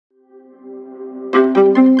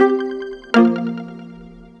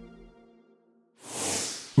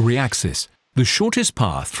Reaxys, the shortest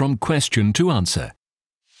path from question to answer.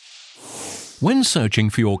 When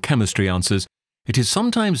searching for your chemistry answers, it is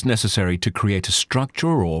sometimes necessary to create a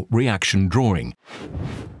structure or reaction drawing.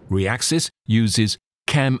 Reaxys uses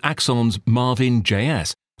ChemAxon's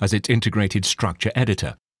Marvin.js as its integrated structure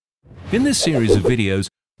editor. In this series of videos,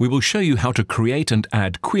 we will show you how to create and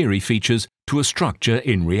add query features to a structure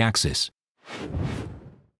in Reaxys.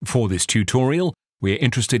 For this tutorial, we are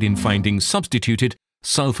interested in finding substituted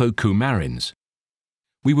sulfocoumarins.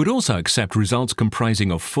 We would also accept results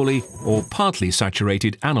comprising of fully or partly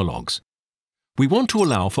saturated analogues. We want to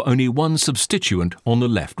allow for only one substituent on the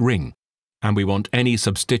left ring, and we want any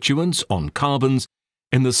substituents on carbons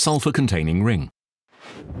in the sulfur-containing ring.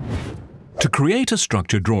 To create a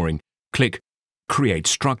structure drawing, click Create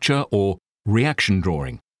Structure or Reaction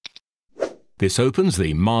Drawing. This opens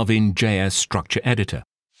the Marvin.js structure editor.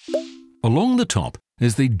 Along the top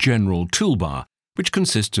is the General toolbar, which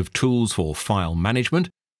consists of tools for file management,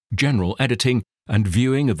 general editing, and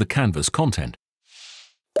viewing of the canvas content.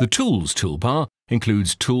 The Tools toolbar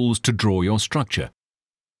includes tools to draw your structure.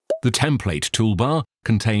 The Template toolbar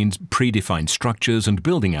contains predefined structures and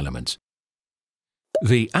building elements.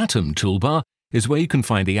 The Atom toolbar is where you can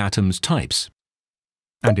find the atom's types.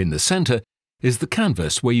 And in the center is the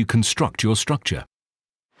canvas where you construct your structure.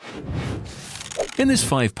 In this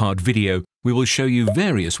 5-part video, we will show you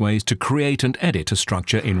various ways to create and edit a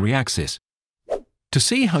structure in Reaxys. To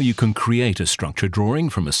see how you can create a structure drawing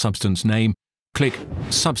from a substance name, click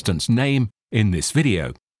Substance Name in this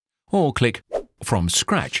video, or click From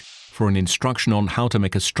Scratch for an instruction on how to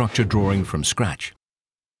make a structure drawing from scratch.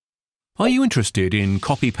 Are you interested in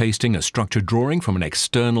copy-pasting a structure drawing from an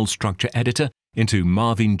external structure editor into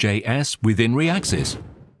Marvin.js within Reaxys?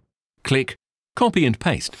 Click Copy and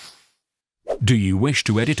Paste. Do you wish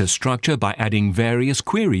to edit a structure by adding various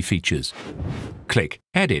query features? Click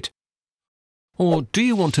Edit. Or do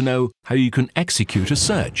you want to know how you can execute a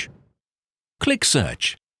search? Click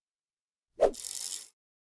Search.